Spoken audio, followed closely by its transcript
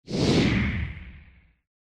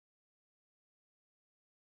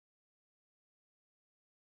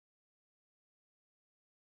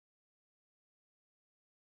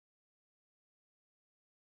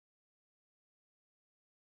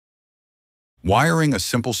Wiring a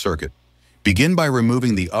simple circuit. Begin by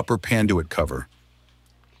removing the upper panduit cover.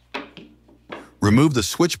 Remove the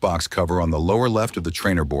switch box cover on the lower left of the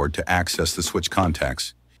trainer board to access the switch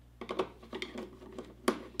contacts.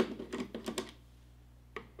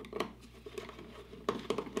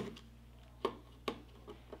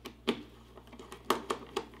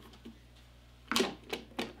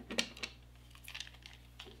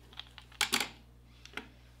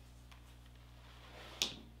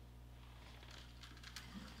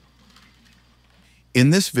 In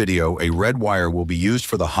this video, a red wire will be used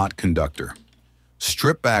for the hot conductor.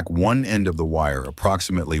 Strip back one end of the wire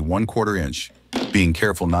approximately 1/4 inch, being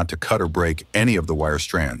careful not to cut or break any of the wire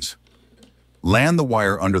strands. Land the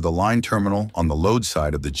wire under the line terminal on the load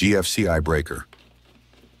side of the GFCI breaker.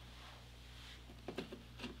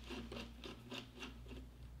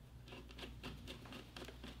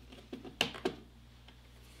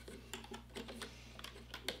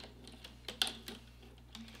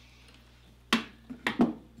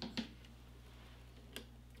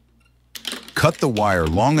 Cut the wire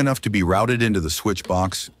long enough to be routed into the switch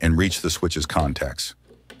box and reach the switch's contacts.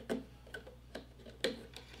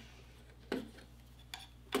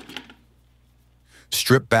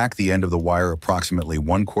 Strip back the end of the wire approximately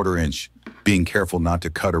 1/4 inch, being careful not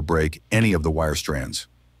to cut or break any of the wire strands.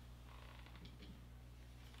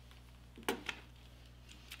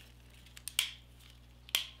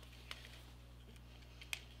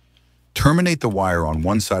 Terminate the wire on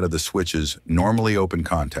one side of the switch's normally open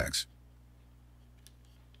contacts.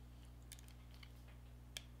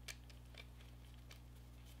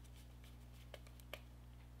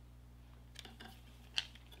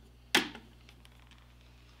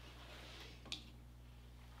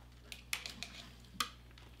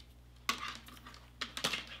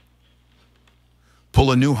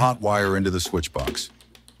 Pull a new hot wire into the switch box.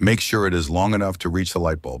 Make sure it is long enough to reach the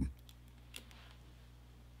light bulb.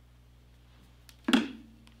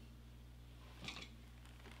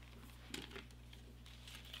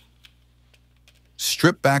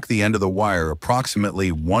 Strip back the end of the wire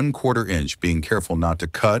approximately 1/4 inch, being careful not to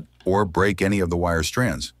cut or break any of the wire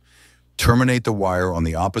strands. Terminate the wire on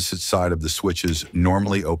the opposite side of the switch's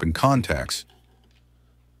normally open contacts.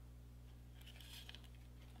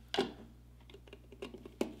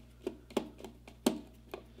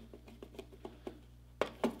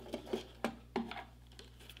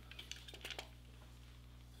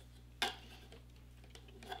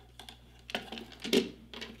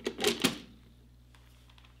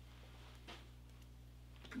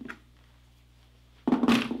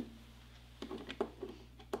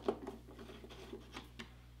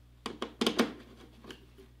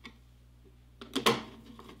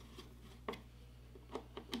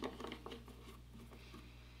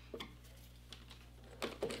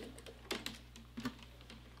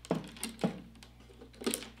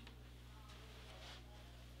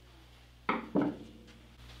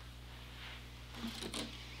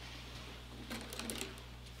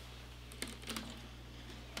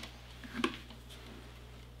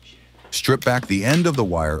 Strip back the end of the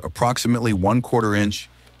wire approximately 1/4 inch,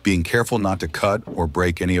 being careful not to cut or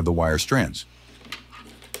break any of the wire strands.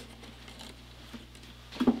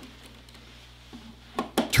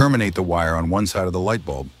 Terminate the wire on one side of the light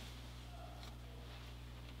bulb.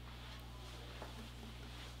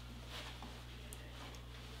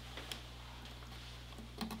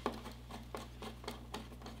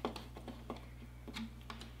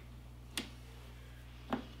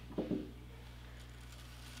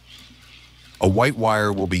 A white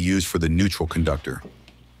wire will be used for the neutral conductor.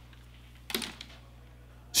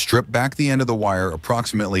 Strip back the end of the wire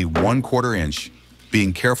approximately 1/4 inch,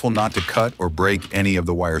 being careful not to cut or break any of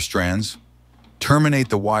the wire strands. Terminate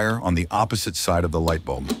the wire on the opposite side of the light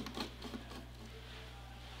bulb.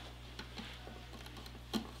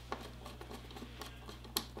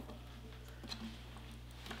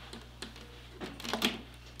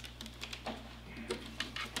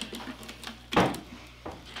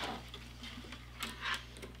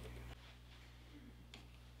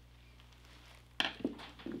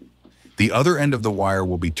 The other end of the wire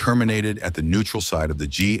will be terminated at the neutral side of the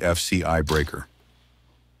GFCI breaker.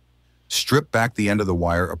 Strip back the end of the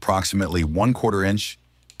wire approximately 1/4 inch,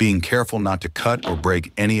 being careful not to cut or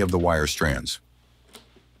break any of the wire strands.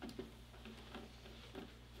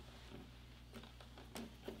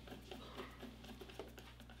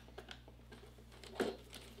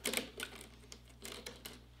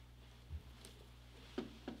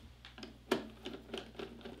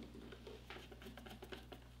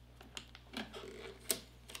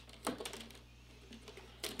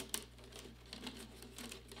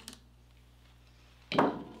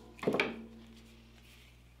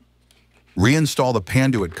 Reinstall the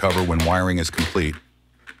panduit cover when wiring is complete.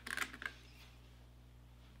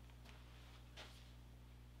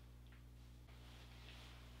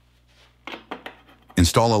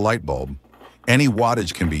 Install a light bulb. Any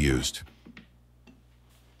wattage can be used.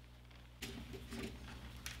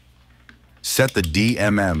 Set the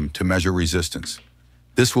DMM to measure resistance.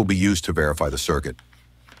 This will be used to verify the circuit.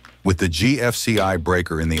 With the GFCI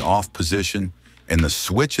breaker in the off position and the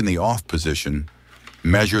switch in the off position,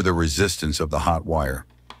 measure the resistance of the hot wire.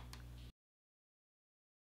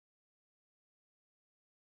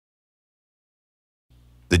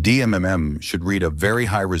 The DMMM should read a very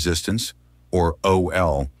high resistance, or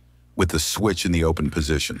OL, with the switch in the open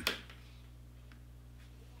position.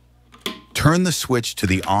 Turn the switch to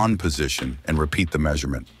the on position and repeat the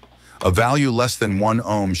measurement. A value less than 1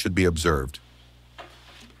 ohm should be observed.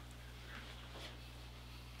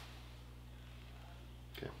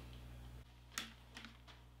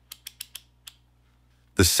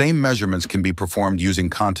 The same measurements can be performed using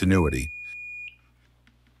continuity.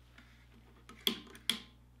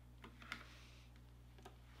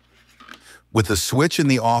 With the switch in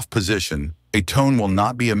the off position, a tone will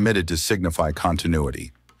not be emitted to signify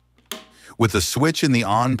continuity. With the switch in the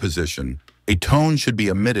on position, a tone should be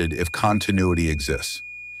emitted if continuity exists.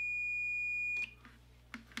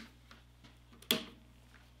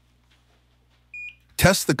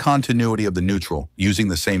 Test the continuity of the neutral using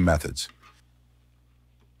the same methods.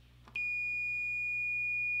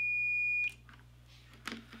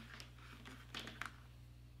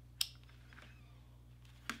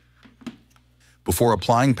 Before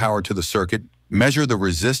applying power to the circuit, measure the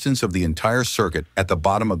resistance of the entire circuit at the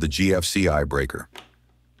bottom of the GFCI breaker.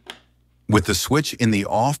 With the switch in the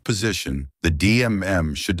off position, the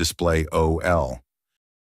DMM should display OL.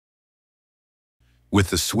 With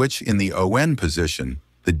the switch in the ON position,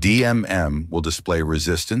 the DMM will display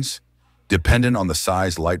resistance, dependent on the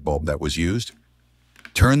size light bulb that was used.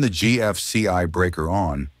 Turn the GFCI breaker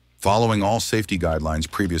on, following all safety guidelines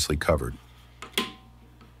previously covered.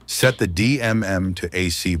 Set the DMM to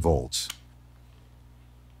AC volts.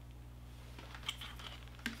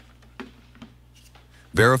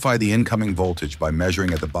 Verify the incoming voltage by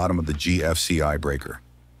measuring at the bottom of the GFCI breaker.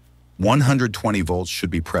 120 volts should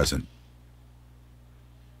be present.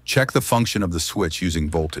 Check the function of the switch using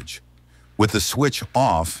voltage. With the switch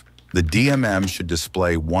off, the DMM should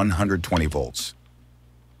display 120 volts.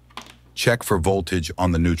 Check for voltage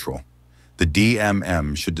on the neutral. The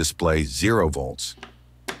DMM should display 0 volts.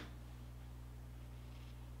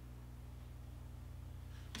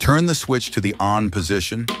 Turn the switch to the on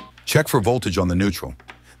position. Check for voltage on the neutral.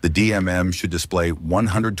 The DMM should display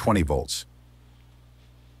 120 volts.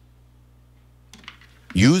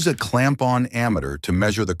 Use a clamp-on ammeter to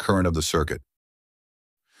measure the current of the circuit.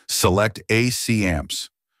 Select AC amps.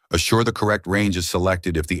 Assure the correct range is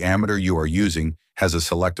selected if the ammeter you are using has a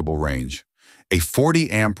selectable range. A 40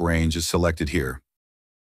 amp range is selected here.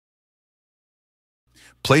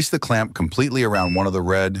 Place the clamp completely around one of the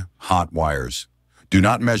red, hot wires. Do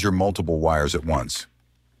not measure multiple wires at once.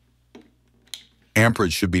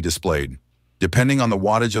 Amperage should be displayed, depending on the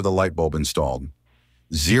wattage of the light bulb installed.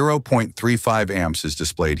 0.35 amps is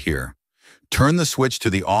displayed here. Turn the switch to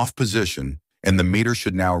the off position, and the meter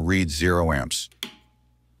should now read 0 amps.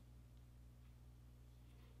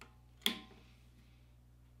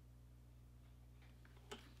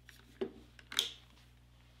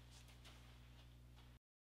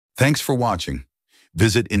 Thanks for watching.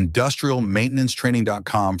 Visit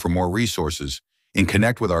industrialmaintenancetraining.com for more resources and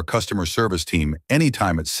connect with our customer service team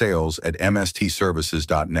anytime at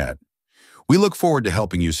sales@mstservices.net. We look forward to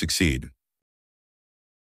helping you succeed.